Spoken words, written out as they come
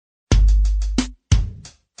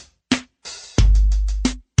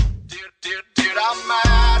I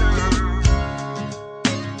matter.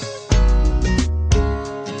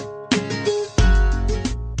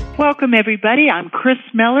 Welcome, everybody. I'm Kris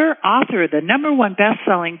Miller, author of the #1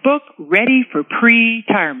 best-selling book, Ready for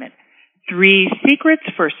Pre-Retirement: 3 Secrets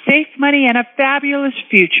for Safe Money and a Fabulous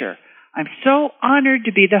Future. I'm so honored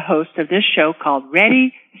to be the host of this show called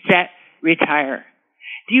Ready, Set, Retire.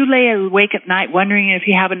 Do you lay awake at night wondering if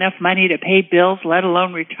you have enough money to pay bills, let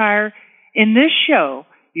alone retire? In this show,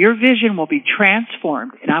 your vision will be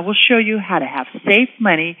transformed, and I will show you how to have safe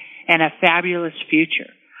money and a fabulous future.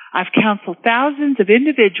 I've counseled thousands of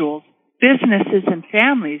individuals, businesses, and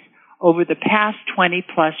families over the past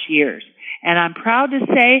 20-plus years, and I'm proud to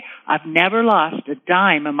say I've never lost a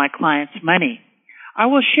dime of my clients' money. I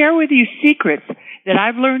will share with you secrets that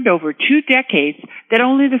I've learned over 2 decades that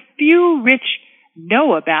only the few rich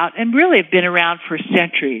know about and really have been around for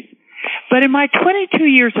centuries. But in my 22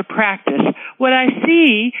 years of practice, what I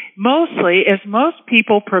see mostly is most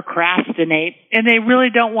people procrastinate and they really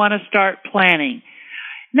don't want to start planning.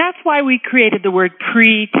 And that's why we created the word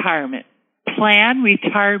pre-retirement. Plan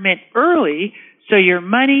retirement early so your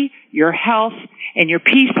money, your health, and your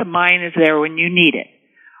peace of mind is there when you need it.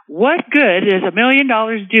 What good does $1 million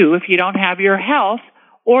do if you don't have your health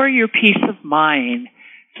or your peace of mind?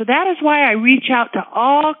 So that is why I reach out to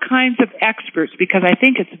all kinds of experts, because I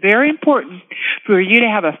think it's very important for you to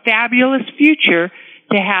have a fabulous future,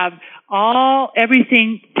 to have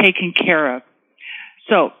everything taken care of.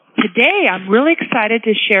 So today I'm really excited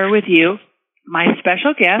to share with you my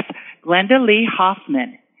special guest, Glenda Lee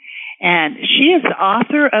Hoffman. And she is the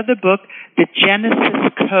author of the book, The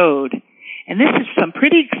Genesis Code. And this is some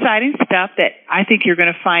pretty exciting stuff that I think you're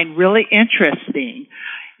going to find really interesting.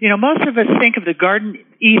 You know, most of us think of the Garden of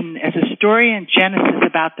Eden as a story in Genesis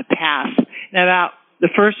about the past and about the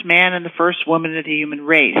first man and the first woman of the human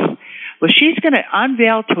race. Well, she's going to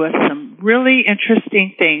unveil to us some really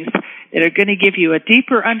interesting things that are going to give you a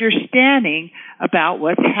deeper understanding about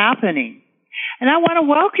what's happening. And I want to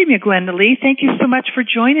welcome you, Glenda Lee. Thank you so much for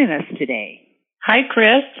joining us today. Hi,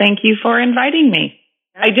 Kris. Thank you for inviting me.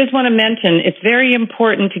 I just want to mention it's very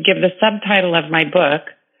important to give the subtitle of my book,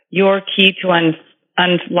 Your Key to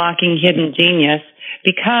Unlocking Hidden Genius,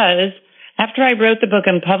 because after I wrote the book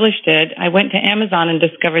and published it, I went to Amazon and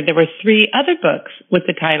discovered there were 3 other books with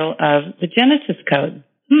the title of The Genesis Code.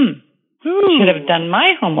 Should have done my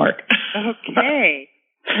homework. Okay.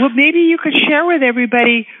 Well, maybe you could share with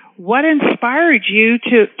everybody what inspired you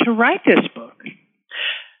to write this book.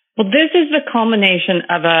 Well, this is the culmination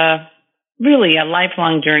of a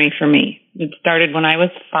lifelong journey for me. It started when I was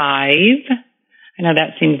 5. I know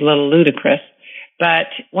that seems a little ludicrous, but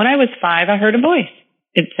when I was 5, I heard a voice.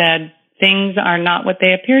 It said, things are not what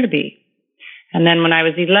they appear to be. And then when I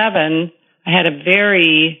was 11, I had a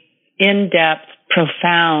very in-depth,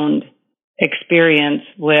 profound experience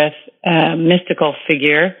with a mystical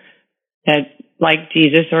figure like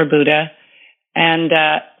Jesus or Buddha. And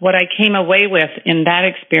what I came away with in that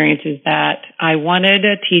experience is that I wanted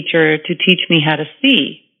a teacher to teach me how to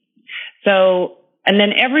see. So, and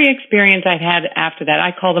then every experience I've had after that,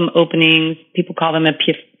 I call them openings, people call them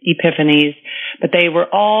epiphanies, but they were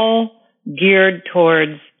all geared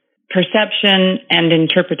towards perception and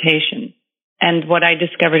interpretation. And what I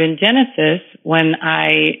discovered in Genesis when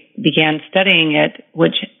I began studying it,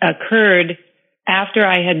 which occurred after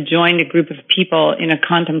I had joined a group of people in a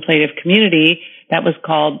contemplative community that was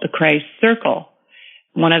called the Christ Circle.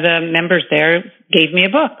 One of the members there gave me a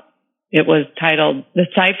book. It was titled The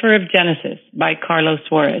Cipher of Genesis by Carlos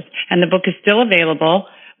Suarez. And the book is still available.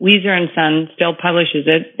 Weezer and Son still publishes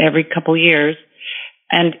it every couple years.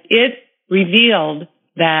 And it revealed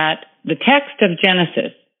that the text of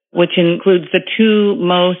Genesis, which includes the 2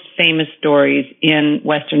 most famous stories in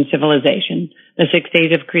Western civilization, the 6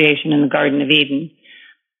 days of creation and the Garden of Eden,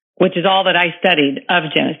 which is all that I studied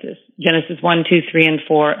of Genesis, Genesis 1, 2, 3, and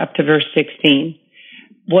 4, up to verse 16,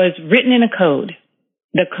 was written in a code.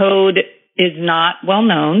 The code is not well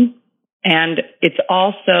known, and it's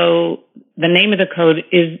also, the name of the code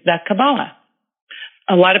is the Kabbalah.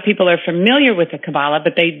 A lot of people are familiar with the Kabbalah,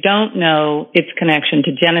 but they don't know its connection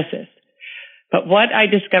to Genesis. But what I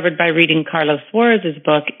discovered by reading Carlos Suarez's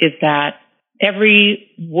book is that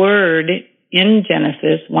every word in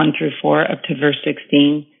Genesis 1 through 4 up to verse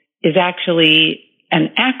 16 is actually an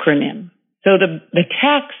acronym. So the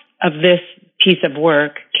text of this piece of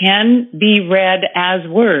work can be read as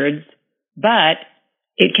words, but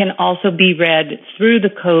it can also be read through the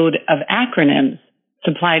code of acronyms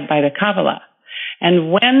supplied by the Kabbalah.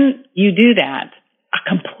 And when you do that, a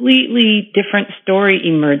completely different story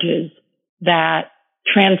emerges that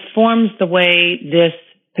transforms the way this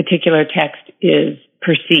particular text is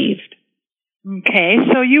perceived. Okay,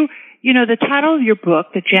 so the title of your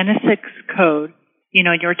book, The Genesis Code,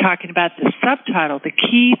 you're talking about the subtitle, The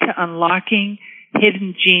Key to Unlocking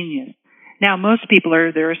Hidden Genius. Now, most people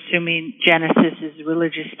they're assuming Genesis is a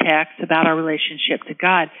religious text about our relationship to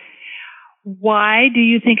God. Why do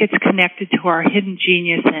you think it's connected to our hidden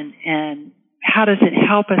genius, and how does it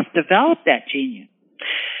help us develop that genius?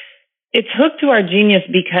 It's hooked to our genius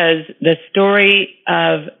because the story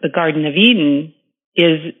of the Garden of Eden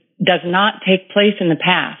does not take place in the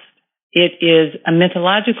past. It is a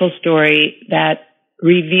mythological story that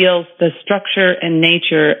reveals the structure and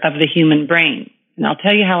nature of the human brain. And I'll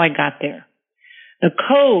tell you how I got there. The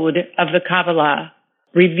code of the Kabbalah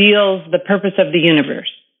reveals the purpose of the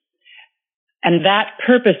universe. And that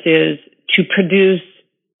purpose is to produce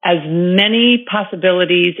as many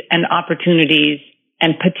possibilities and opportunities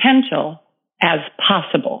and potential as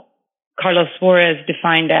possible. Carlos Suarez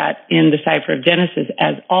defined that in the Cipher of Genesis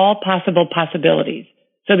as all possible possibilities.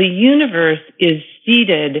 So the universe is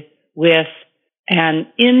seeded with an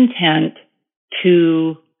intent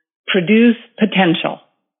to produce potential.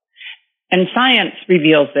 And science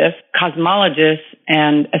reveals this. Cosmologists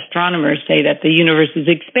and astronomers say that the universe is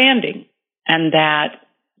expanding, and that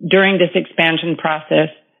during this expansion process,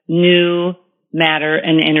 new matter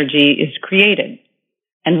and energy is created.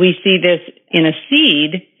 And we see this in a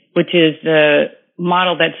seed, which is the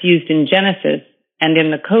model that's used in Genesis and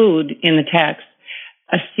in the code in the text.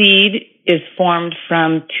 A seed is formed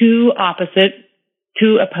from two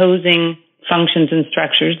opposing functions and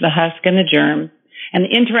structures, the husk and the germ. And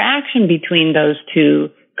the interaction between those two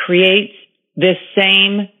creates this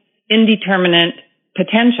same indeterminate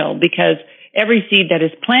potential, because every seed that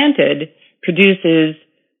is planted produces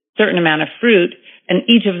a certain amount of fruit, and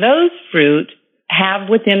each of those fruit have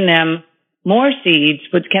within them more seeds,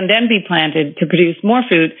 which can then be planted to produce more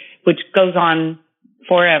fruit, which goes on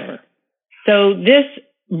forever. So this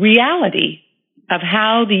reality of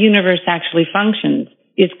how the universe actually functions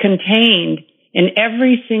is contained in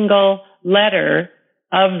every single letter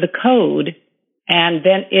of the code, and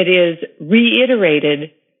then it is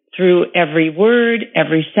reiterated through every word,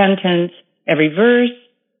 every sentence, every verse,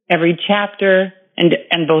 every chapter, and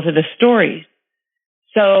both of the stories.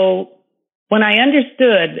 So when I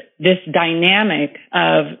understood this dynamic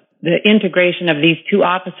of the integration of these two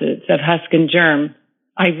opposites of husk and germ,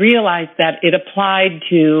 I realized that it applied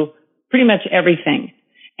to pretty much everything.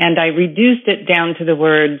 And I reduced it down to the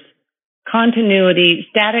words continuity,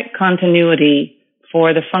 static continuity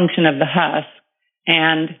for the function of the husk,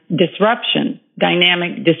 and disruption,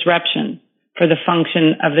 dynamic disruption for the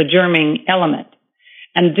function of the germing element.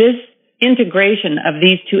 And this integration of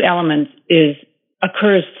these two elements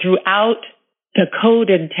occurs throughout the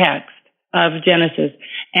coded text of Genesis,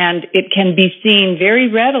 and it can be seen very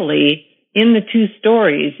readily in the two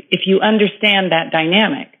stories if you understand that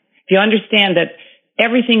dynamic. If you understand that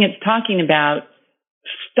everything it's talking about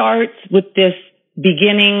starts with this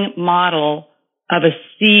beginning model of a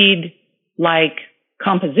seed-like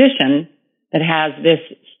composition that has this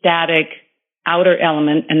static outer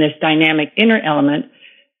element and this dynamic inner element.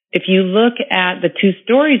 If you look at the two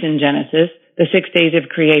stories in Genesis, the 6 days of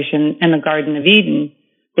creation and the Garden of Eden,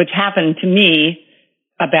 which happened to me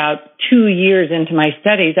about 2 years into my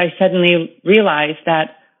studies, I suddenly realized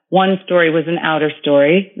that one story was an outer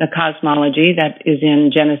story, the cosmology that is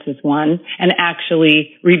in Genesis 1, and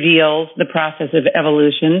actually reveals the process of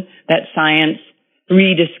evolution that science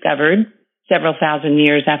rediscovered several thousand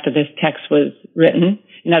years after this text was written.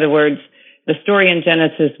 In other words, the story in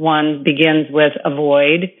Genesis 1 begins with a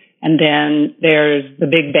void, and then there's the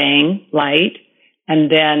Big Bang, light,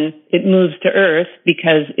 and then it moves to Earth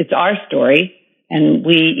because it's our story, and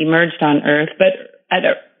we emerged on Earth. But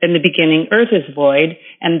in the beginning, Earth is void,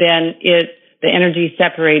 and then the energy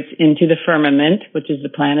separates into the firmament, which is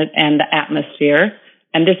the planet, and the atmosphere.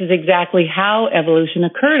 And this is exactly how evolution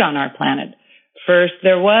occurred on our planet. First,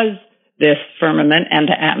 there was this firmament and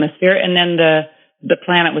the atmosphere, and then the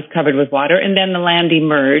planet was covered with water, and then the land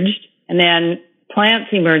emerged, and then plants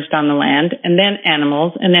emerged on the land, and then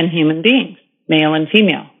animals, and then human beings, male and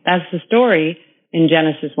female. That's the story in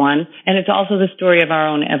Genesis 1, and it's also the story of our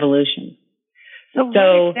own evolution. So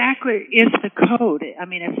what exactly is the code? I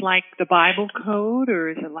mean, it's like the Bible code, or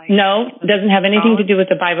is it like... No, it doesn't have anything to do with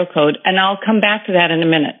the Bible code, and I'll come back to that in a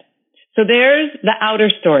minute. So there's the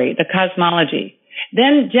outer story, the cosmology.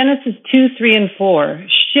 Then Genesis 2, 3, and 4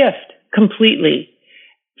 shift completely.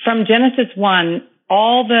 From Genesis 1,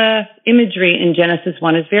 all the imagery in Genesis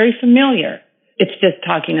 1 is very familiar. It's just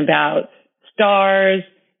talking about stars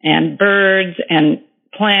and birds and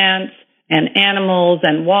plants and animals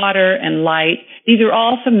and water and light. These are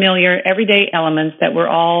all familiar, everyday elements that we're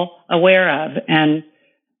all aware of and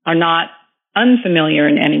are not unfamiliar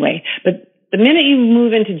in any way. But the minute you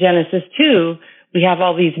move into Genesis 2, we have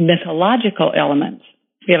all these mythological elements.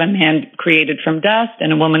 We have a man created from dust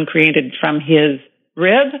and a woman created from his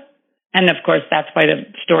rib. And of course, that's why the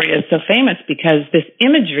story is so famous, because this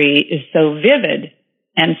imagery is so vivid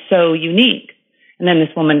and so unique. And then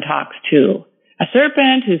this woman talks to a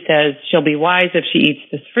serpent who says she'll be wise if she eats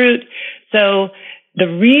this fruit. So the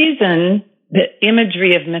reason the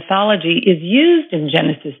imagery of mythology is used in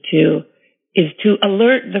Genesis 2 is to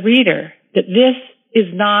alert the reader that this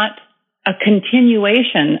is not a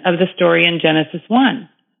continuation of the story in Genesis 1.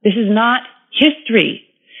 This is not history.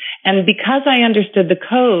 And because I understood the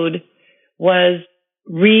code was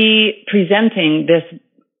representing this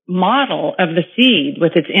model of the seed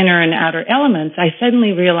with its inner and outer elements, I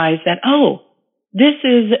suddenly realized that, this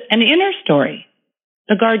is an inner story.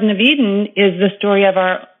 The Garden of Eden is the story of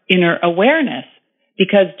our inner awareness,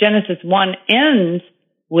 because Genesis 1 ends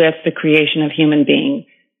with the creation of human beings,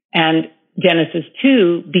 and Genesis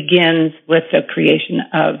 2 begins with the creation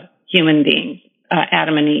of human beings,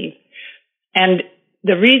 Adam and Eve. And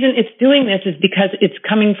the reason it's doing this is because it's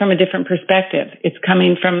coming from a different perspective. It's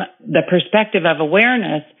coming from the perspective of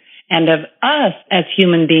awareness and of us as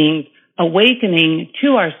human beings awakening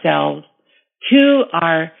to ourselves, to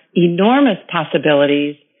our enormous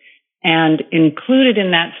possibilities. And included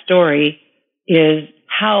in that story is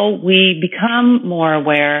how we become more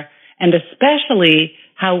aware, and especially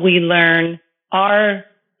how we learn our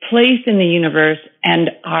place in the universe and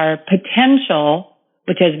our potential,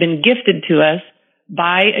 which has been gifted to us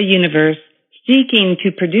by a universe seeking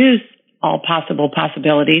to produce all possible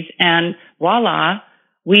possibilities. And voila,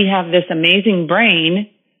 we have this amazing brain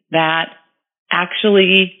that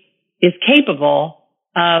actually is capable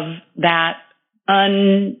of that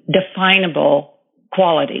undefinable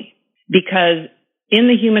quality. Because in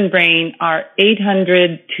the human brain are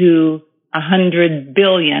 800 to 100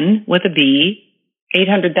 billion, with a B,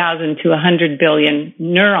 800,000 to 100 billion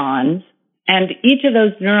neurons. And each of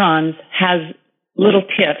those neurons has little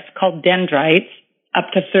tips called dendrites, up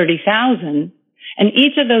to 30,000. And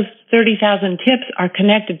each of those 30,000 tips are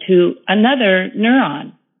connected to another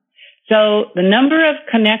neuron. So the number of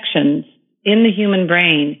connections in the human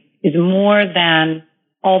brain is more than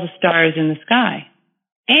all the stars in the sky.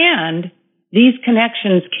 And these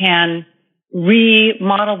connections can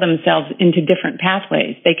remodel themselves into different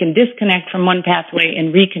pathways. They can disconnect from one pathway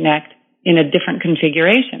and reconnect in a different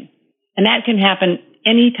configuration. And that can happen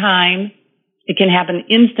anytime. It can happen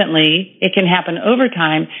instantly. It can happen over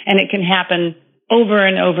time, and it can happen over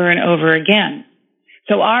and over and over again.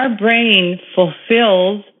 So our brain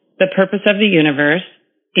fulfills the purpose of the universe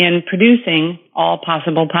in producing all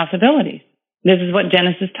possible possibilities. This is what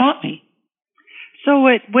Genesis taught me. So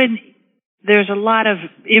when there's a lot of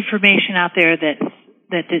information out there that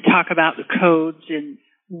talk about the codes and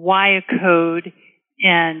why a code,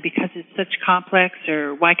 and because it's such complex,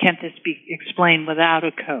 or why can't this be explained without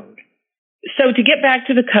a code? So to get back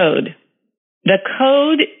to the code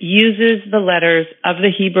uses the letters of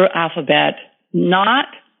the Hebrew alphabet not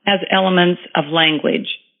as elements of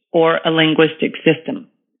language or a linguistic system.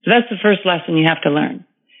 So that's the first lesson you have to learn.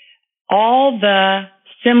 All the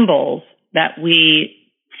symbols that we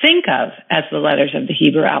think of as the letters of the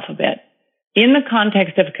Hebrew alphabet in the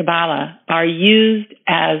context of Kabbalah are used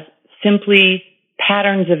as simply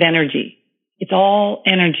patterns of energy. It's all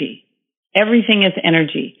energy. Everything is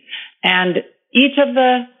energy. And each of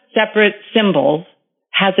the separate symbols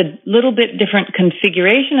has a little bit different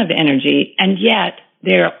configuration of energy, and yet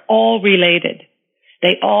they're all related.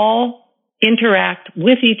 They all interact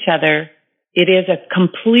with each other. It is a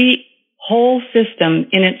complete whole system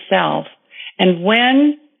in itself. And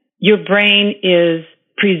when your brain is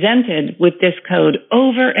presented with this code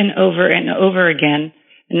over and over and over again,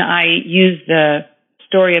 and I use the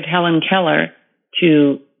story of Helen Keller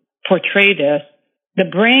to portray this, the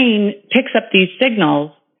brain picks up these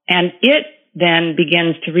signals and it then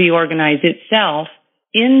begins to reorganize itself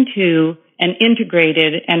into an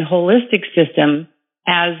integrated and holistic system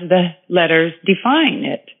as the letters define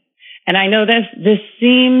it. And I know this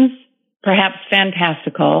seems perhaps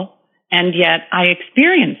fantastical, and yet I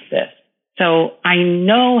experienced this. So I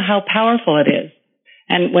know how powerful it is.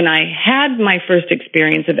 And when I had my first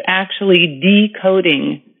experience of actually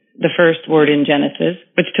decoding the first word in Genesis,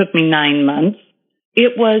 which took me 9 months,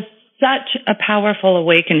 it was such a powerful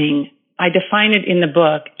awakening. I define it in the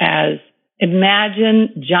book as,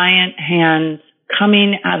 imagine giant hands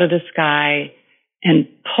coming out of the sky and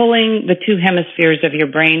pulling the two hemispheres of your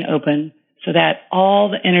brain open so that all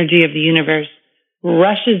the energy of the universe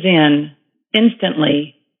rushes in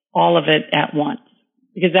instantly, all of it at once.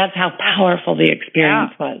 Because that's how powerful the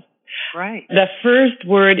experience was. Right. The first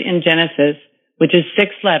word in Genesis, which is 6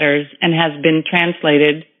 letters and has been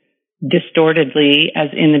translated distortedly as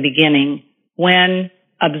in the beginning, when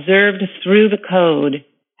observed through the code,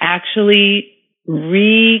 actually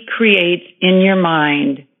recreates in your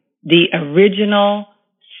mind the original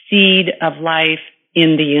seed of life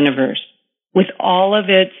in the universe with all of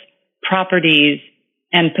its properties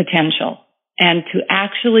and potential. And to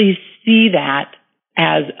actually see that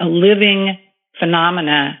as a living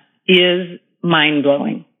phenomena is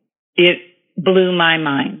mind-blowing. It blew my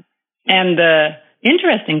mind. And the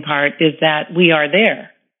interesting part is that we are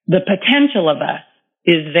there. The potential of us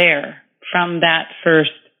is there from that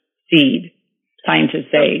first seed.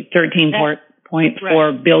 Scientists say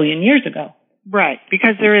 13.4 billion years ago. Right,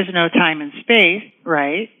 because there is no time and space,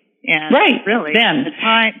 right? And right, really, then.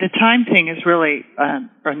 the time thing is really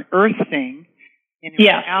an Earth thing. In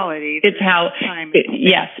reality, it's how.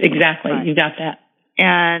 Yes, exactly. Right. You got that.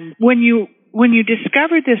 And when you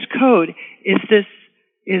discovered this code, is this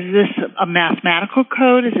a mathematical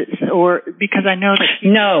code? Is it, or because I know that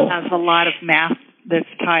it has a lot of math that's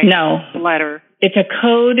tied to the letter. It's a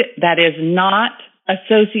code that is not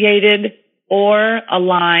associated or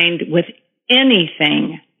aligned with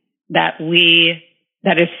anything that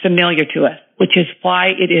is familiar to us, which is why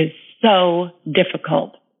it is so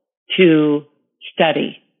difficult to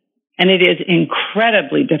study. And it is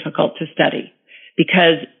incredibly difficult to study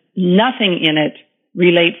because nothing in it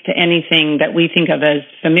relates to anything that we think of as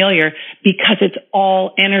familiar because it's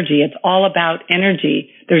all energy. It's all about energy.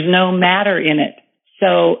 There's no matter in it.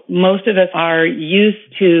 So most of us are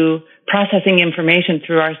used to processing information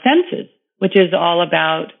through our senses, which is all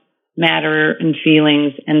about matter and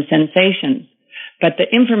feelings and sensations. But the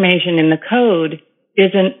information in the code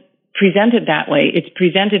isn't presented that way. It's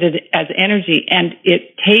presented as energy, and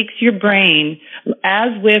it takes your brain, as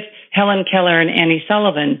with Helen Keller and Annie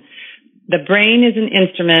Sullivan, the brain is an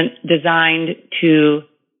instrument designed to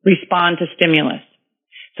respond to stimulus.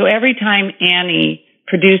 So every time Annie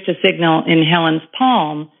produced a signal in Helen's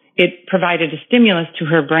palm, it provided a stimulus to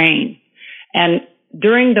her brain. And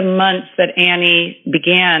during the months that Annie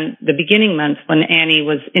began, the beginning months when Annie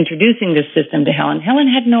was introducing this system to Helen, Helen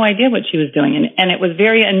had no idea what she was doing. And it was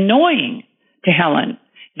very annoying to Helen.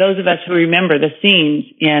 Those of us who remember the scenes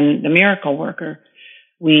in The Miracle Worker,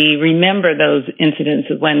 we remember those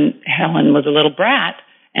incidences when Helen was a little brat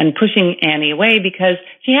and pushing Annie away because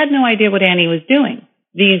she had no idea what Annie was doing.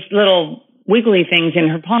 These little wiggly things in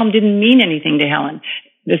her palm didn't mean anything to Helen.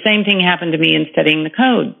 The same thing happened to me in studying the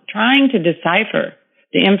code. Trying to decipher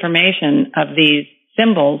the information of these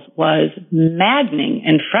symbols was maddening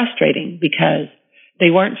and frustrating because they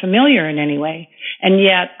weren't familiar in any way. And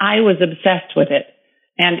yet I was obsessed with it.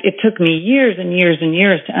 And it took me years and years and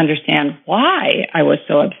years to understand why I was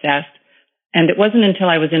so obsessed. And it wasn't until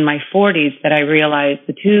I was in my 40s that I realized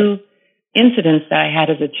the 2 incidents that I had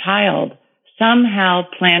as a child somehow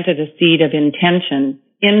planted a seed of intention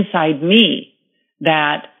inside me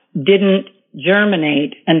that didn't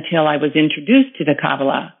germinate until I was introduced to the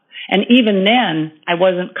Kabbalah. And even then, I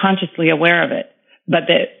wasn't consciously aware of it. But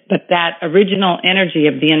that original energy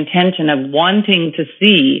of the intention of wanting to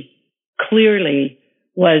see clearly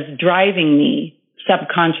was driving me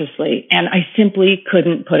subconsciously, and I simply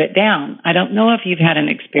couldn't put it down. I don't know if you've had an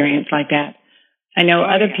experience like that. I know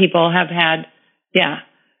other people have had,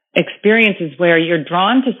 experiences where you're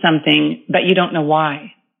drawn to something, but you don't know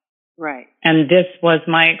why. Right. And this was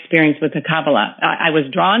my experience with the Kabbalah. I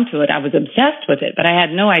was drawn to it. I was obsessed with it, but I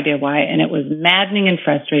had no idea why. And it was maddening and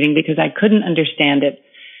frustrating because I couldn't understand it.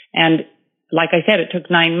 And like I said, it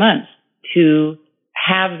took 9 months to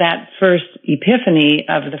have that first epiphany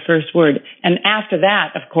of the first word. And after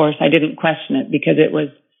that, of course, I didn't question it because it was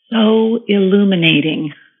so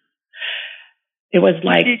illuminating. It was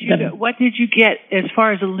like... What did you get as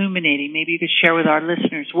far as illuminating? Maybe you could share with our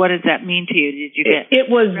listeners. What does that mean to you? Did you get... It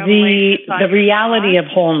was the reality of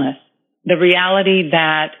wholeness. The reality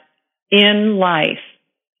that in life,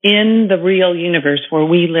 in the real universe where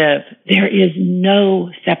we live, there is no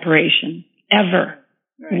separation, ever.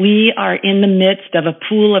 Right. We are in the midst of a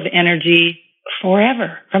pool of energy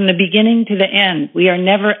forever, from the beginning to the end. We are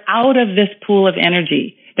never out of this pool of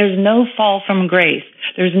energy. There's no fall from grace.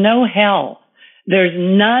 There's no hell. There's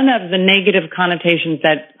none of the negative connotations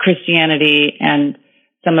that Christianity and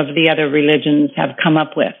some of the other religions have come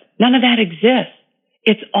up with. None of that exists.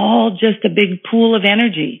 It's all just a big pool of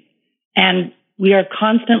energy. And we are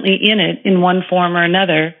constantly in it in one form or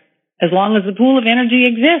another as long as the pool of energy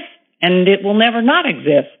exists. And it will never not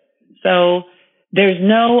exist. So there's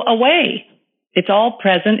no away. It's all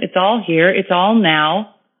present. It's all here. It's all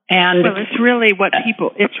now. And well, it's really what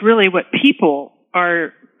people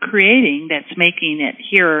are creating that's making it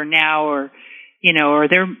here or now, or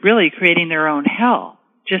they're really creating their own hell.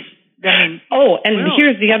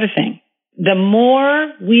 Here's the other thing. The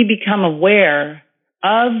more we become aware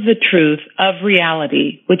of the truth of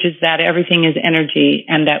reality, which is that everything is energy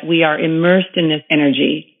and that we are immersed in this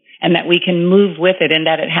energy and that we can move with it and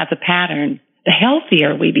that it has a pattern, the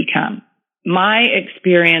healthier we become. My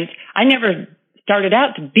experience, I never started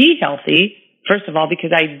out to be healthy, first of all,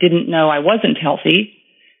 because I didn't know I wasn't healthy,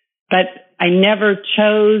 but I never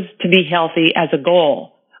chose to be healthy as a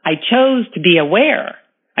goal. I chose to be aware.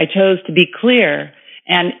 I chose to be clear.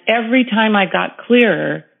 And every time I got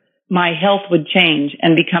clearer, my health would change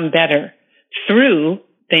and become better through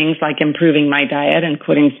things like improving my diet and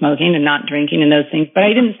quitting smoking and not drinking and those things. But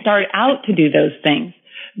I didn't start out to do those things.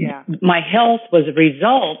 Yeah. My health was a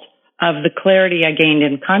result of the clarity I gained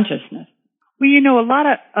in consciousness. Well,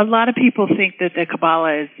 a lot of people think that the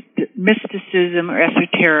Kabbalah is mysticism or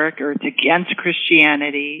esoteric or it's against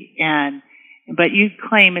Christianity, but you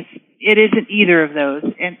claim it isn't either of those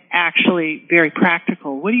and actually very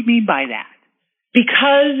practical. What do you mean by that?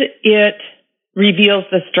 Because it reveals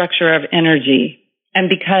the structure of energy, and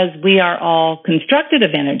because we are all constructed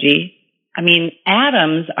of energy. I mean,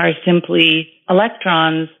 atoms are simply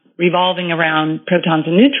electrons revolving around protons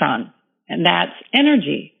and neutrons, and that's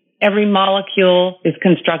energy. Every molecule is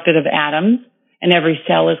constructed of atoms, and every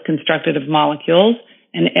cell is constructed of molecules,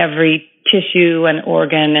 and every tissue and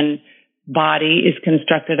organ and body is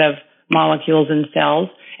constructed of molecules and cells,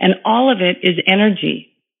 and all of it is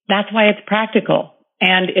energy. That's why it's practical,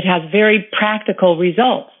 and it has very practical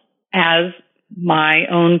results, as my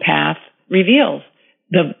own path reveals.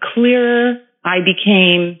 The clearer I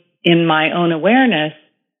became in my own awareness,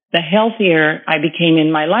 the healthier I became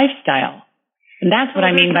in my lifestyle. And that's what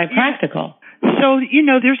I mean by practical. So,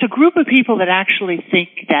 there's a group of people that actually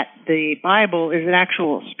think that the Bible is an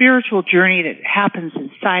actual spiritual journey that happens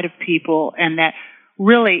inside of people, and that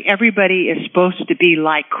really everybody is supposed to be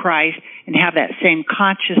like Christ and have that same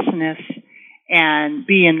consciousness and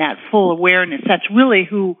be in that full awareness. That's really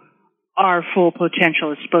who our full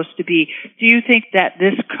potential is supposed to be. Do you think that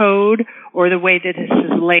this code or the way that this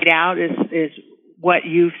is laid out is what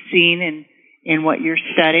you've seen in what you're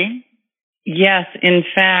studying? Yes. In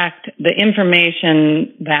fact, the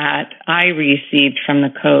information that I received from the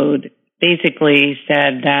code basically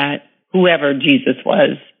said that whoever Jesus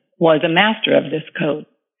was a master of this code.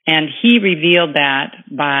 And he revealed that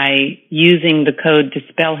by using the code to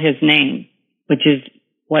spell his name, which is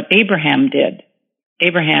what Abraham did.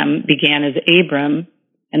 Abraham began as Abram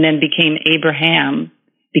and then became Abraham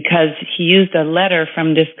because he used a letter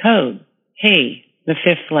from this code, Hey, the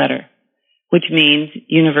fifth letter, which means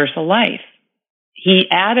universal life. He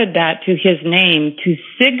added that to his name to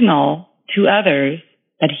signal to others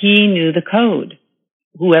that he knew the code.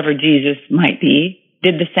 Whoever Jesus might be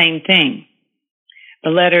did the same thing. The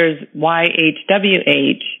letters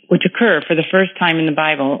YHWH, which occur for the first time in the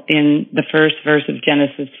Bible in the first verse of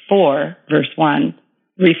Genesis 4, verse 1,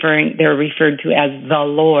 they're referred to as the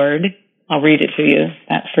Lord. I'll read it to you,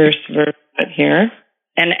 that first verse right here.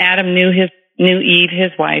 And Adam knew Eve,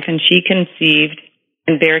 his wife, and she conceived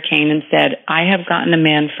and bare Cain and said, I have gotten a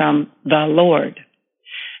man from the Lord.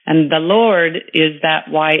 And the Lord is that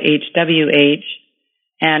YHWH,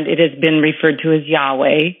 and it has been referred to as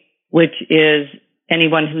Yahweh, which is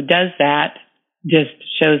anyone who does that just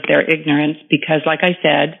shows their ignorance because, like I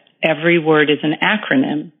said, every word is an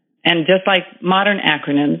acronym. And just like modern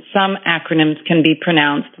acronyms, some acronyms can be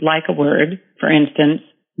pronounced like a word. For instance,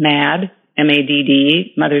 MAD,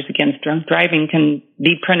 MADD, Mothers Against Drunk Driving, can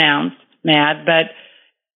be pronounced MAD, but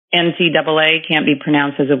NCAA can't be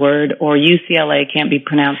pronounced as a word, or UCLA can't be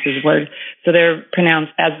pronounced as a word. So they're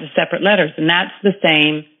pronounced as the separate letters. And that's the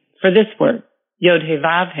same for this word,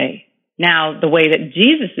 Yod-He-Vav-He. Now, the way that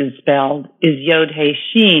Jesus is spelled is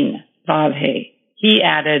Yod-He-Shin-Vav-He. He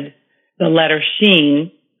added the letter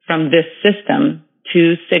Shin from this system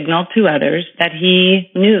to signal to others that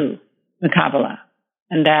he knew the Kabbalah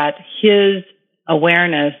and that his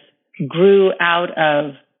awareness grew out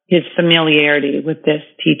of his familiarity with this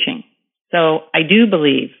teaching. So I do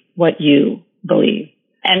believe what you believe.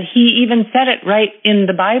 And he even said it right in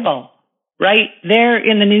the Bible, right there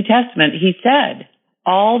in the New Testament. He said,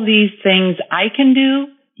 all these things I can do,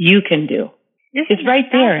 you can do. It's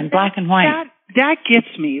right there in black and white. That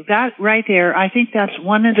gets me. That right there, I think that's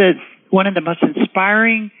one of the most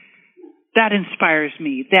inspiring. That inspires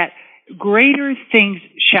me. That greater things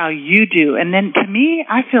shall you do. And then to me,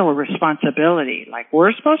 I feel a responsibility. Like,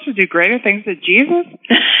 we're supposed to do greater things than Jesus?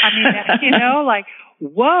 I mean, like,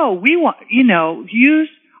 whoa, we want, use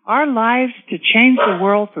our lives to change the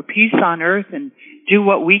world for peace on earth and do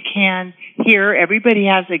what we can here. Everybody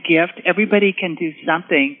has a gift. Everybody can do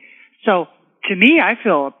something. So to me, I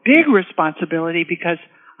feel a big responsibility because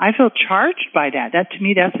I feel charged by that. That, to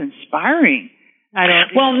me, that's inspiring.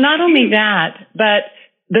 Well, not only that, but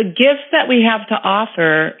the gifts that we have to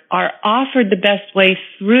offer are offered the best way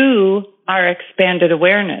through our expanded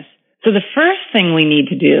awareness. So the first thing we need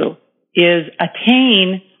to do is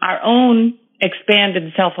attain our own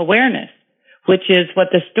expanded self-awareness, which is what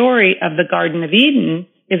the story of the Garden of Eden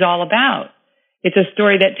is all about. It's a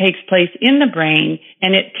story that takes place in the brain,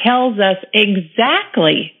 and it tells us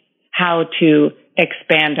exactly how to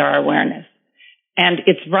expand our awareness. And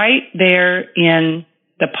it's right there in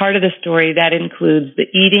the part of the story that includes the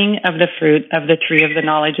eating of the fruit of the tree of the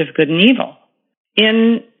knowledge of good and evil.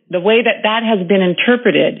 In the way that that has been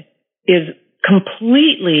interpreted is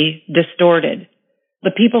completely distorted.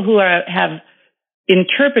 The people who have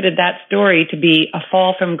interpreted that story to be a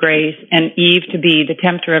fall from grace and Eve to be the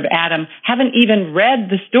tempter of Adam haven't even read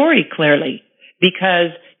the story clearly,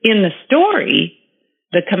 because in the story,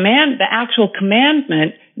 the actual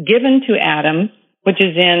commandment given to Adam, which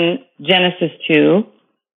is in Genesis 2,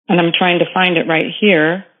 and I'm trying to find it right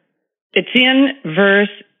here. It's in verse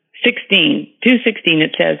 16, 2:16.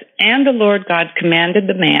 It says, "And the Lord God commanded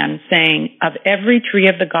the man, saying, of every tree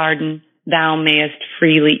of the garden thou mayest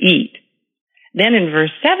freely eat." Then in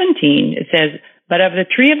verse 17, it says, "But of the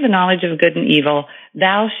tree of the knowledge of good and evil,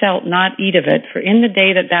 thou shalt not eat of it, for in the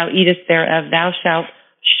day that thou eatest thereof, thou shalt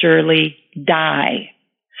surely die."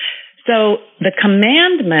 So the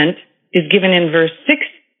commandment is given in verse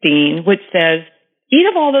 16, which says, eat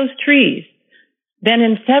of all those trees. Then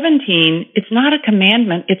in 17, it's not a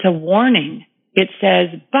commandment, it's a warning. It says,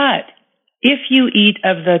 but if you eat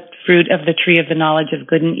of the fruit of the tree of the knowledge of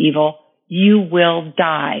good and evil, you will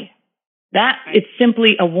die. That is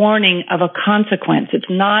simply a warning of a consequence. It's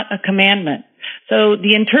not a commandment. So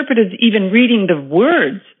the interpreters, even reading the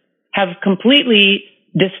words, have completely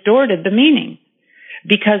distorted the meaning.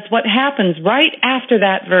 Because what happens right after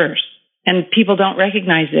that verse, and people don't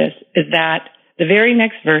recognize this, is that the very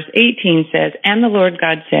next verse, 18, says, "And the Lord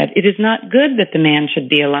God said, it is not good that the man should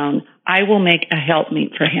be alone. I will make a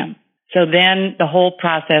helpmeet for him." So then the whole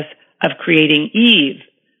process of creating Eve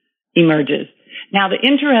emerges. Now, the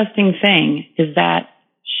interesting thing is that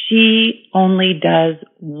she only does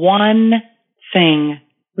one thing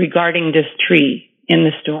regarding this tree in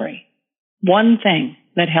the story. One thing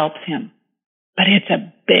that helps him. But it's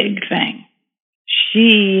a big thing.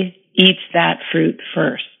 She eats that fruit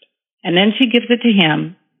first. And then she gives it to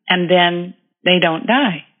him, and then they don't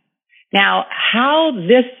die. Now, how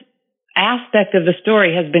this aspect of the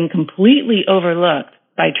story has been completely overlooked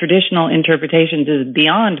by traditional interpretations is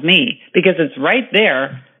beyond me, because it's right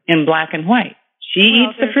there in black and white. She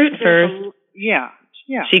eats the fruit first. Yeah.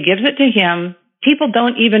 She gives it to him. People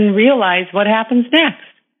don't even realize what happens next.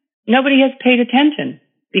 Nobody has paid attention,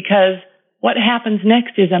 because what happens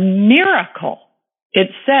next is a miracle. It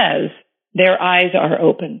says their eyes are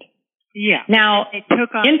opened. Yeah. Now, they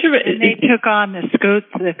took on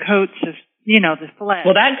the coats of, the flesh.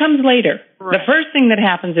 Well, that comes later. Right. The first thing that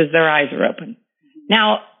happens is their eyes are open.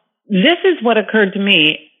 Now, this is what occurred to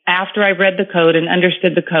me after I read the code and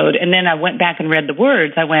understood the code, and then I went back and read the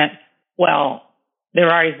words. I went, well,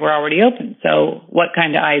 their eyes were already open, so what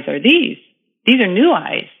kind of eyes are these? These are new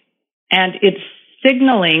eyes. And it's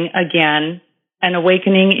signaling, again, an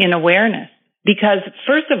awakening in awareness. Because,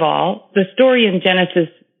 first of all, the story in Genesis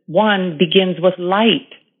 1 begins with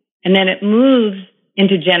light, and then it moves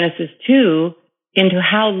into Genesis 2 into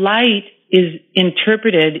how light is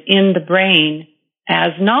interpreted in the brain as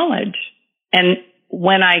knowledge. And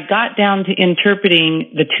when I got down to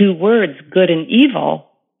interpreting the two words, good and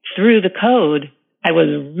evil, through the code, I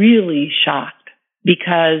was really shocked,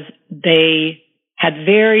 because they had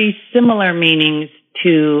very similar meanings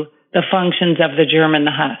to the functions of the germ and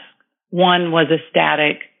the husk. One was a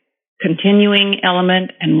static, continuing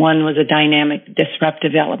element, and one was a dynamic,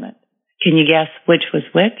 disruptive element. Can you guess which was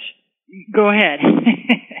which? Go ahead.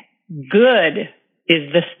 Good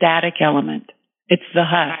is the static element. It's the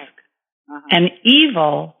husk. Uh-huh. And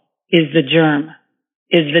evil is the germ,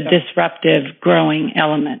 is the disruptive, growing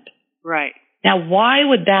element. Right. Now, why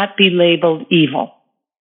would that be labeled evil?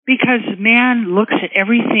 Because man looks at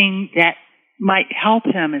everything that might help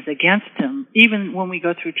him as against him. Even when we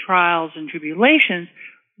go through trials and tribulations,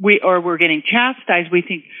 we're getting chastised, we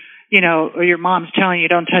think, or your mom's telling you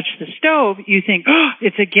don't touch the stove, you think, oh,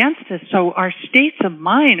 it's against us. So our states of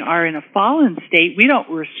mind are in a fallen state. We don't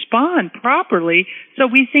respond properly. So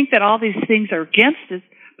we think that all these things are against us,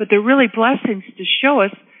 but they're really blessings to show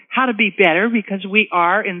us how to be better, because we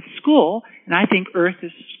are in school, and I think Earth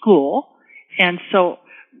is school. And so,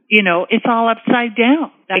 it's all upside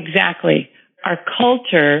down. Exactly. Our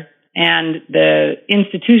culture and the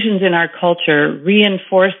institutions in our culture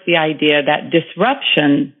reinforce the idea that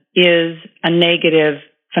disruption is a negative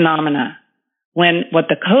phenomena, when what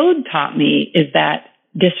the code taught me is that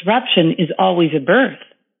disruption is always a birth.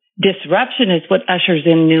 Disruption is what ushers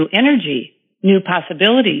in new energy, new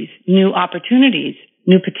possibilities, new opportunities,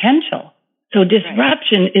 new potential. So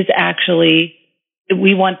disruption is actually,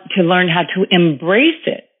 we want to learn how to embrace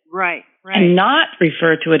it. Right. And not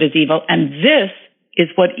refer to it as evil. And this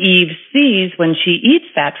is what Eve sees when she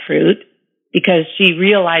eats that fruit, because she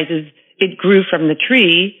realizes it grew from the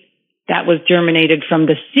tree that was germinated from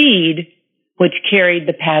the seed, which carried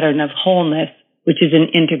the pattern of wholeness, which is an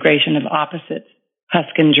integration of opposites,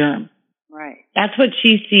 husk and germ. Right. That's what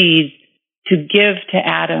she sees to give to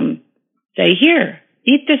Adam. Say, here,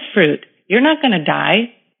 eat this fruit. You're not going to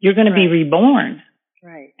die. You're going to be reborn.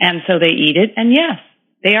 Right. And so they eat it, and yes,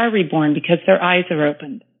 they are reborn because their eyes are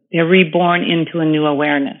opened. They're reborn into a new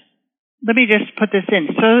awareness. Let me just put this in.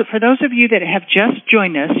 So for those of you that have just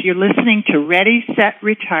joined us, you're listening to Ready, Set,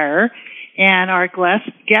 Retire. And our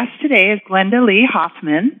guest today is Glenda Lee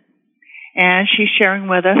Hoffman. And she's sharing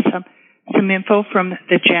with us some info from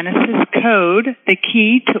the Genesis Code, the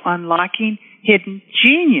key to unlocking hidden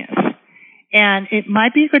genius. And it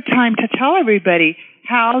might be a good time to tell everybody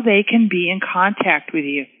how they can be in contact with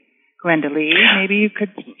you. Glenda Lee, maybe you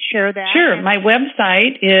could share that. Sure. My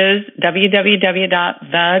website is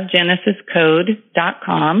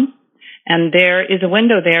www.thegenesiscode.com. And there is a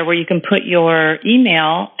window there where you can put your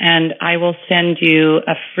email, and I will send you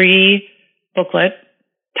a free booklet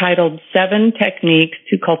titled 7 Techniques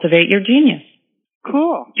to Cultivate Your Genius.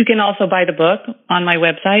 Cool. You can also buy the book on my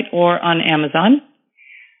website or on Amazon.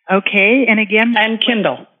 Okay. And again? And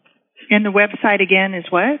Kindle. And the website again is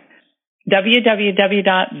what?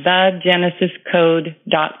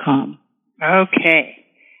 www.thegenesiscode.com. Okay.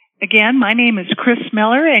 Again, my name is Kris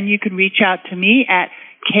Miller, and you can reach out to me at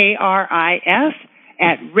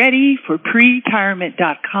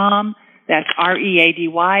KRIS@readyforpretirement.com. That's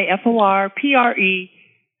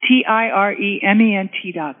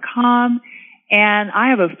READYFORPRETIREMENT.com. And I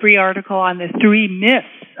have a free article on the 3 myths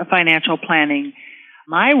of financial planning,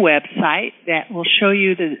 my website, that will show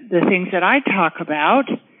you the things that I talk about.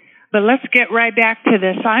 But let's get right back to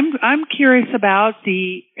this. I'm curious about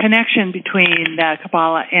the connection between the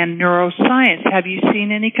Kabbalah and neuroscience. Have you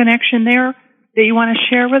seen any connection there that you want to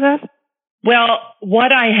share with us? Well,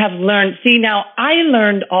 what I have learned, now I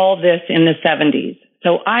learned all this in the 70s.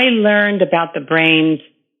 So I learned about the brain's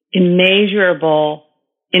immeasurable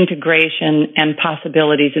integration and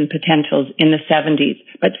possibilities and potentials in the 70s.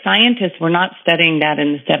 But scientists were not studying that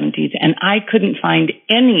in the 70s, and I couldn't find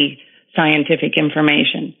any scientific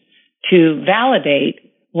information to validate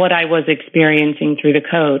what I was experiencing through the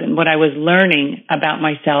code and what I was learning about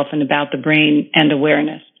myself and about the brain and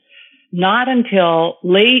awareness. Not until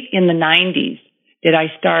late in the 90s did I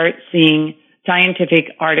start seeing scientific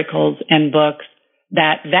articles and books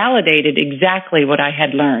that validated exactly what I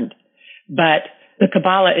had learned. But the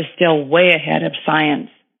Kabbalah is still way ahead of science.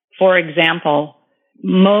 For example,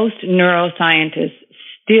 most neuroscientists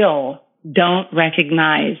still don't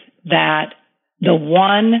recognize that the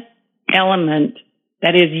one element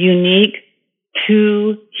that is unique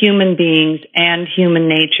to human beings and human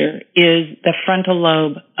nature is the frontal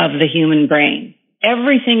lobe of the human brain.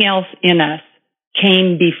 Everything else in us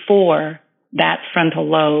came before that frontal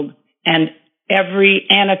lobe, and every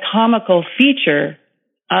anatomical feature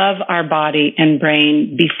of our body and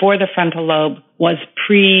brain before the frontal lobe was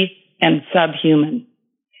pre- and subhuman.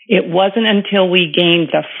 It wasn't until we gained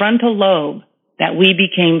the frontal lobe that we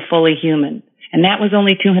became fully human. And that was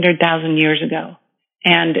only 200,000 years ago.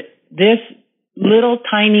 And this little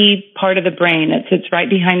tiny part of the brain that sits right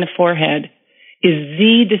behind the forehead is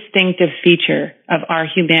the distinctive feature of our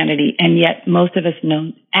humanity, and yet most of us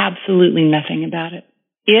know absolutely nothing about it.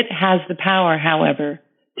 It has the power, however,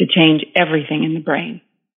 to change everything in the brain.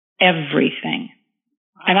 Everything.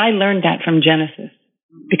 And I learned that from Genesis,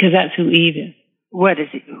 because that's who Eve is. What is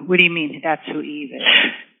it? What do you mean that's who Eve is?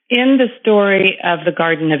 In the story of the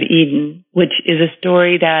Garden of Eden, which is a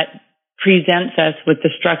story that presents us with the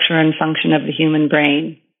structure and function of the human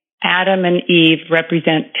brain, Adam and Eve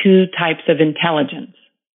represent 2 types of intelligence.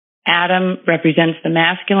 Adam represents the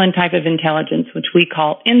masculine type of intelligence, which we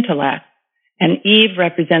call intellect, And Eve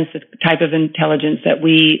represents the type of intelligence that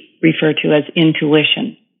we refer to as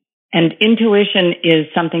intuition. And intuition is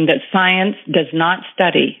something that science does not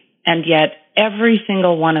study, and yet every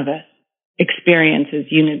single one of us experiences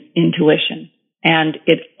intuition. And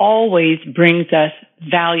it always brings us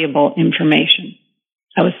valuable information.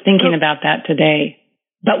 I was thinking about that today.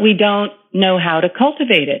 But we don't know how to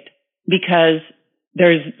cultivate it because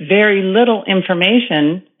there's very little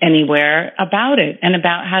information anywhere about it and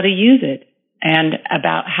about how to use it and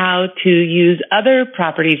about how to use other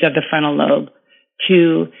properties of the frontal lobe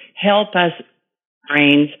to help us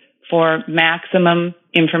brains for maximum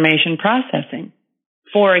information processing.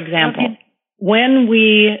 For example, when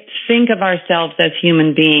we think of ourselves as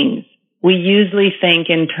human beings, we usually think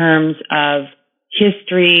in terms of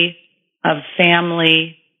history, of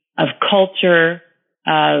family, of culture,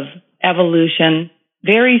 of evolution.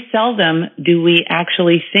 Very seldom do we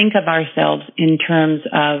actually think of ourselves in terms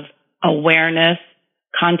of awareness,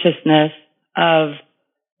 consciousness, of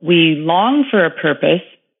we long for a purpose,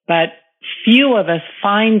 but few of us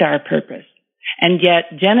find our purpose. And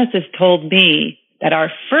yet Genesis told me that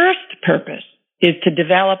our first purpose is to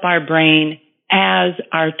develop our brain as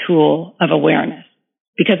our tool of awareness,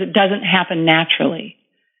 because it doesn't happen naturally.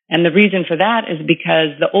 And the reason for that is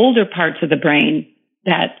because the older parts of the brain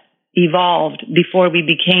that evolved before we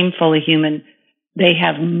became fully human, they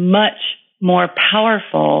have much more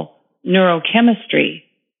powerful neurochemistry,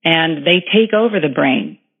 and they take over the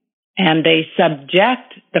brain, and they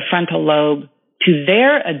subject the frontal lobe to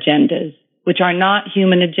their agendas, which are not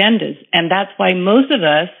human agendas. And that's why most of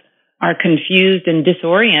us are confused and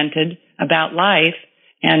disoriented about life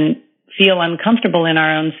and feel uncomfortable in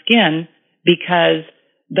our own skin, because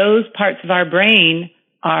those parts of our brain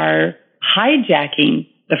are hijacking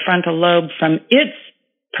the frontal lobe from its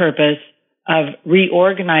purpose of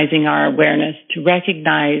reorganizing our awareness to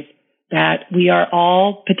recognize that we are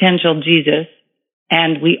all potential Jesus,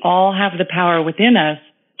 and we all have the power within us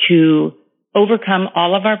to overcome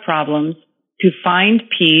all of our problems, to find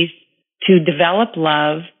peace, to develop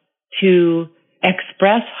love, to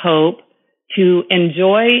express hope, to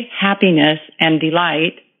enjoy happiness and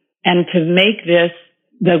delight, and to make this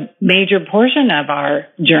the major portion of our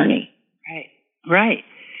journey. Right.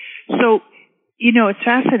 So, it's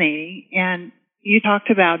fascinating. And you talked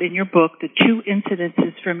about in your book the two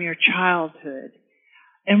incidences from your childhood.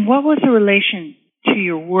 And what was the relation to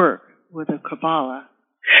your work with the Kabbalah?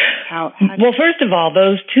 Well, first of all,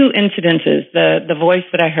 those two incidences, the voice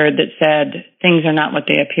that I heard that said things are not what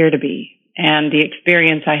they appear to be, and the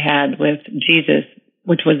experience I had with Jesus,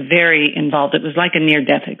 which was very involved. It was like a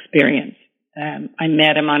near-death experience. I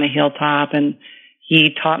met him on a hilltop, and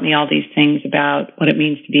he taught me all these things about what it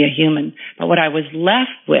means to be a human. But what I was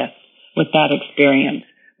left with that experience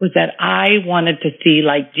was that I wanted to see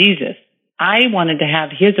like Jesus. I wanted to have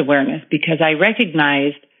his awareness because I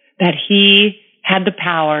recognized that he had the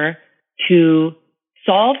power to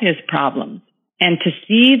solve his problems and to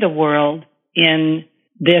see the world in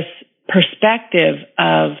this perspective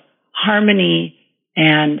of harmony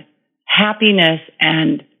and happiness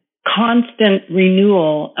and constant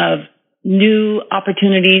renewal of new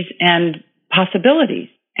opportunities and possibilities.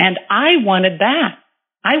 And I wanted that.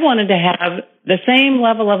 I wanted to have the same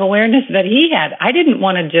level of awareness that he had. I didn't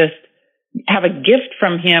want to just have a gift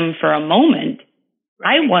from him for a moment.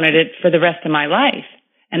 I wanted it for the rest of my life.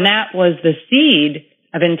 And that was the seed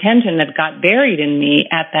of intention that got buried in me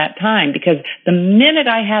at that time, because the minute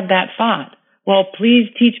I had that thought, well, please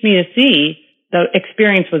teach me to see, the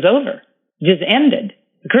experience was over. It just ended.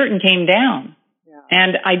 The curtain came down. Yeah.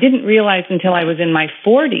 And I didn't realize until I was in my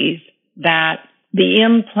 40s that the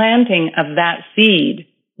implanting of that seed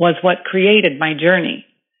was what created my journey,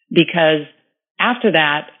 because after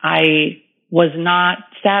that, I was not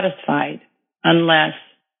satisfied unless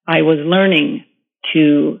I was learning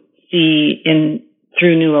to see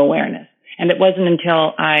through new awareness. And it wasn't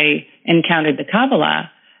until I encountered the Kabbalah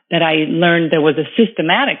that I learned there was a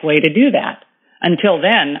systematic way to do that. Until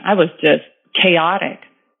then, I was just chaotic.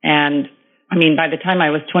 And by the time I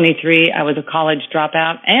was 23, I was a college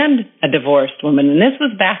dropout and a divorced woman. And this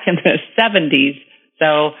was back in the 70s.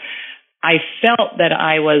 So I felt that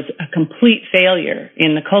I was a complete failure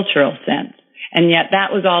in the cultural sense. And yet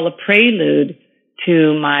that was all a prelude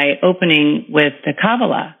to my opening with the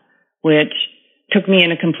Kabbalah, which took me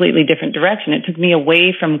in a completely different direction. It took me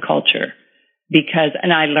away from culture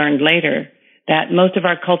and I learned later that most of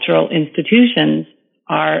our cultural institutions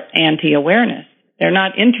are anti-awareness. They're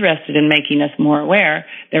not interested in making us more aware.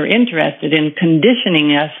 They're interested in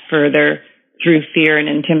conditioning us further through fear and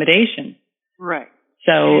intimidation. Right.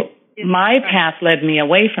 So my path led me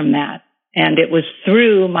away from that. And it was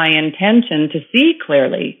through my intention to see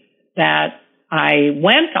clearly that I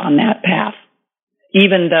went on that path,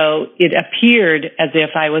 even though it appeared as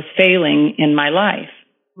if I was failing in my life.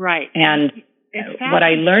 Right. And what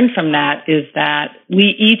I learned from that is that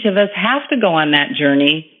each of us have to go on that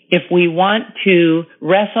journey if we want to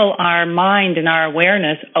wrestle our mind and our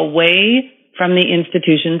awareness away from the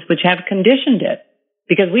institutions which have conditioned it.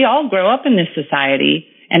 Because we all grow up in this society,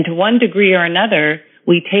 and to one degree or another,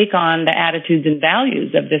 we take on the attitudes and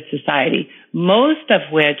values of this society, most of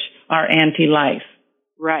which are anti-life.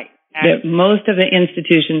 Right. Most of the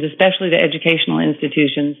institutions, especially the educational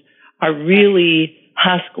institutions, are really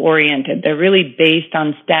husk-oriented. They're really based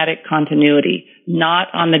on static continuity, not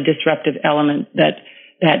on the disruptive element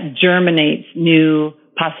that germinates new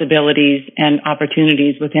possibilities and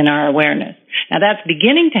opportunities within our awareness. Now, that's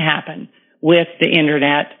beginning to happen with the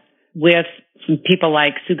Internet, with some people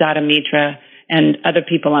like Sugata Mitra and other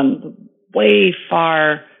people on the way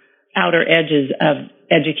far outer edges of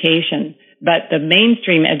education. But the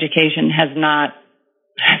mainstream education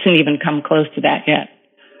hasn't even come close to that yet.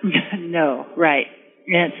 No, right.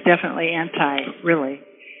 Yeah, it's definitely really.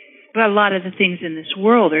 But a lot of the things in this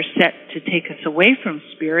world are set to take us away from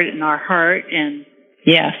spirit and our heart and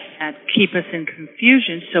yes, and keep us in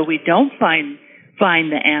confusion so we don't find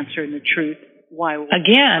the answer and the truth.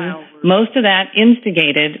 Most of that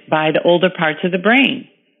instigated by the older parts of the brain,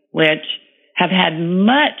 which have had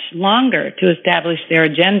much longer to establish their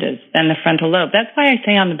agendas than the frontal lobe. That's why I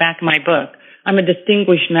say on the back of my book, I'm a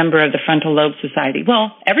distinguished member of the Frontal Lobe Society.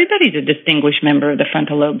 Well, everybody's a distinguished member of the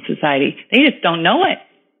Frontal Lobe Society. They just don't know it.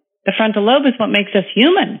 The frontal lobe is what makes us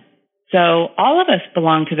human. So all of us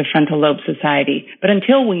belong to the Frontal Lobe Society. But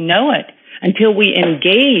until we know it, until we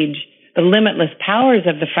engage the limitless powers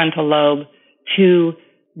of the frontal lobe to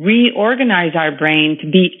reorganize our brain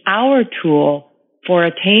to be our tool for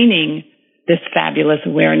attaining this fabulous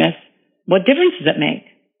awareness, what difference does it make?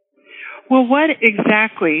 Well, what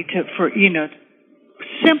exactly,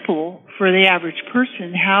 simple for the average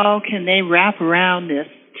person, how can they wrap around this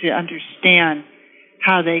to understand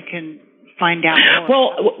how they can find out more?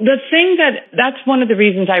 Well, the thing that's one of the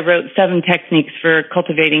reasons I wrote 7 Techniques for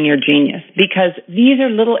Cultivating Your Genius, because these are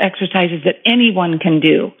little exercises that anyone can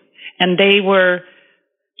do. And they were,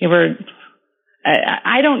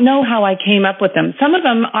 I don't know how I came up with them. Some of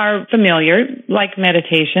them are familiar, like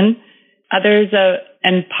meditation. Others,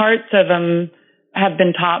 and parts of them have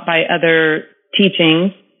been taught by other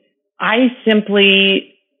teachings. I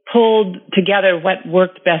simply pulled together what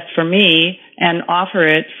worked best for me and offer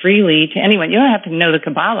it freely to anyone. You don't have to know the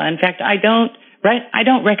Kabbalah. In fact, I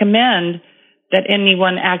don't recommend that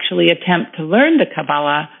anyone actually attempt to learn the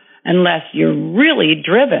Kabbalah unless you're really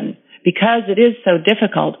driven, because it is so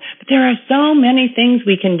difficult. But there are so many things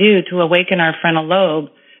we can do to awaken our frontal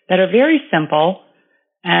lobe that are very simple,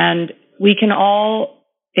 and we can all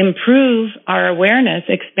improve our awareness,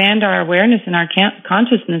 expand our awareness and our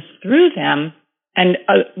consciousness through them. And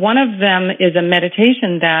one of them is a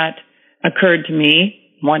meditation that occurred to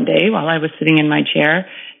me one day while I was sitting in my chair.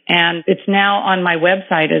 And it's now on my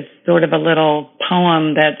website as sort of a little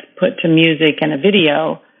poem that's put to music and a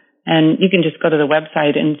video. And you can just go to the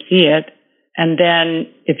website and see it. And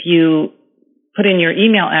then if you put in your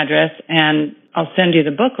email address and I'll send you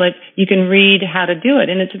the booklet, you can read how to do it.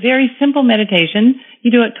 And it's a very simple meditation.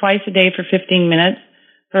 You do it twice a day for 15 minutes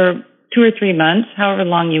for 2 or 3 months, however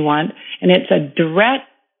long you want. And it's a direct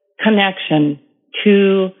connection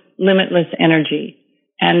to limitless energy.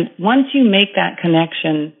 And once you make that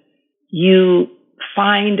connection, you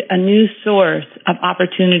find a new source of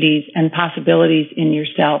opportunities and possibilities in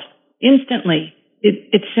yourself instantly.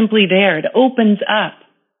 It's simply there. It opens up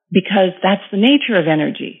because that's the nature of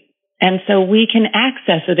energy. And so we can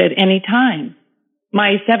access it at any time.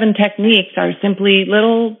 My 7 techniques are simply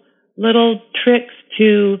little tricks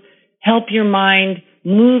to help your mind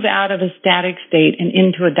move out of a static state and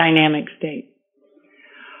into a dynamic state.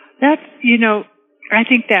 That's, I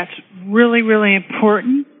think that's really, really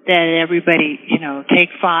important that everybody, take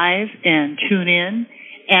 5 and tune in.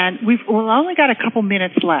 And we've only got a couple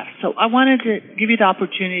minutes left. So I wanted to give you the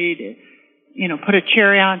opportunity to, put a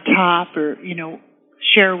cherry on top or,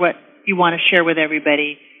 share what you want to share with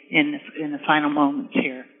everybody in the final moments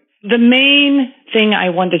here. The main thing I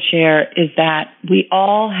want to share is that we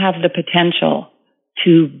all have the potential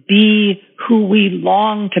to be who we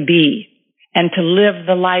long to be and to live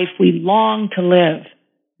the life we long to live.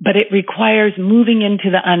 But it requires moving into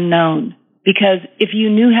the unknown, because if you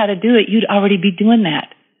knew how to do it, you'd already be doing that.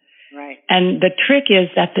 Right. And the trick is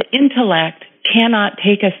that the intellect cannot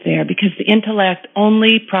take us there because the intellect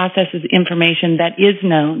only processes information that is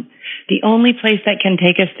known. The only place that can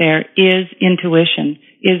take us there is intuition,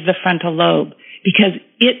 is the frontal lobe, because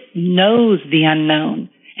it knows the unknown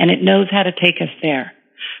and it knows how to take us there.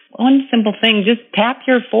 One simple thing, just tap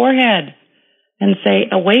your forehead and say,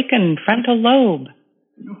 awaken, frontal lobe.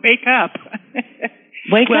 Wake up.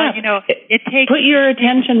 Wake up. It takes... Put your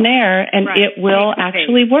attention there and it will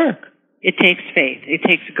actually work. It takes faith. It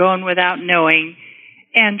takes going without knowing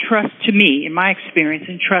and trust, to me, in my experience,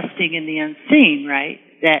 and trusting in the unseen, right?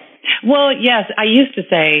 Well, yes, I used to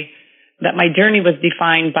say that my journey was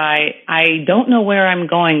defined by, I don't know where I'm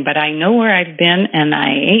going, but I know where I've been and I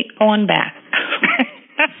ain't going back.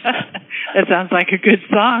 That sounds like a good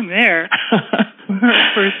song there,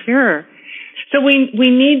 for sure. So we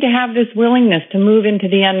need to have this willingness to move into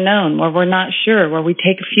the unknown where we're not sure, where we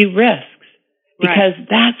take a few risks, because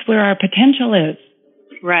that's where our potential is.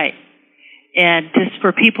 Right. And just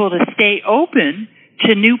for people to stay open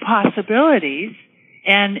to new possibilities.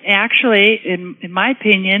 And actually, in my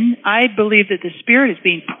opinion, I believe that the Spirit is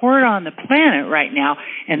being poured on the planet right now,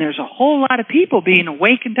 and there's a whole lot of people being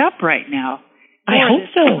awakened up right now. I hope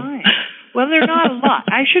so. Well, they're not a lot.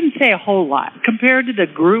 I shouldn't say a whole lot. Compared to the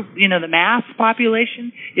group, the mass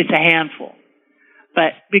population, it's a handful.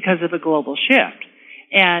 But because of the global shift.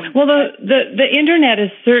 And well, the Internet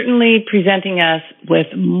is certainly presenting us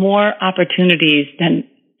with more opportunities than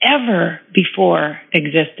ever before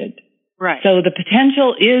existed. Right. So the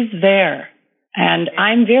potential is there. And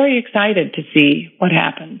I'm very excited to see what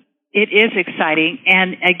happens. It is exciting.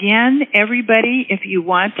 And again, everybody, if you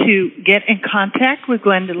want to get in contact with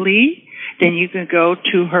Glenda Lee, then you can go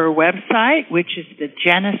to her website, which is the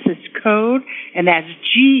Genesis Code, and that's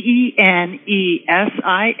GENESIS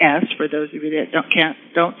for those of you that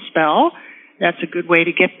don't spell. That's a good way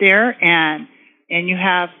to get there. And you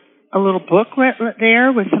have a little booklet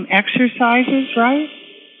there with some exercises, right?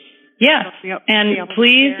 Yeah. And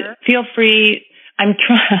please feel free. I'm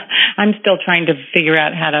still trying to figure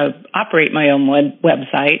out how to operate my own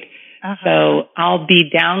website. So I'll be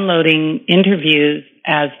downloading interviews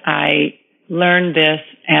as I learn this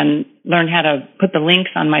and learn how to put the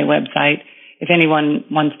links on my website if anyone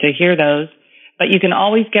wants to hear those. But you can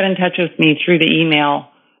always get in touch with me through the email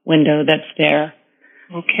window that's there.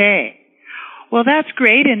 Okay. Well, that's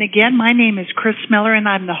great. And again, my name is Kris Miller, and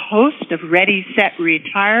I'm the host of Ready, Set,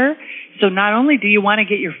 Retire. So not only do you want to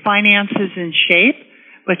get your finances in shape,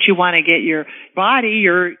 but you want to get your body,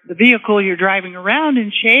 the vehicle you're driving around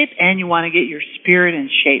in shape, and you want to get your spirit in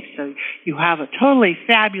shape. So you have a totally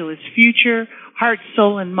fabulous future, heart,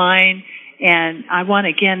 soul, and mind. And I want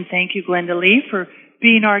to again thank you, Glenda Lee, for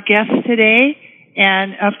being our guest today.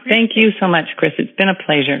 And thank you so much, Kris. It's been a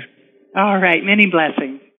pleasure. All right. Many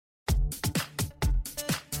blessings.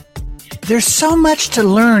 There's so much to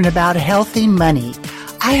learn about healthy money.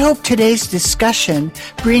 I hope today's discussion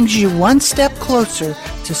brings you one step closer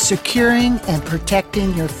to securing and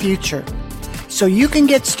protecting your future. So you can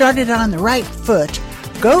get started on the right foot,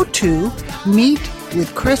 go to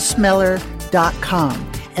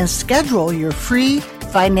meetwithkrismiller.com and schedule your free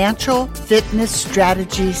financial fitness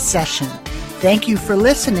strategy session. Thank you for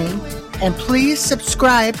listening, and please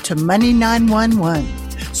subscribe to Money 911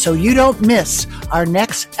 so you don't miss our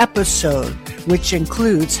next episode, which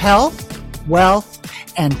includes health, wealth,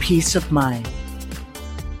 and peace of mind.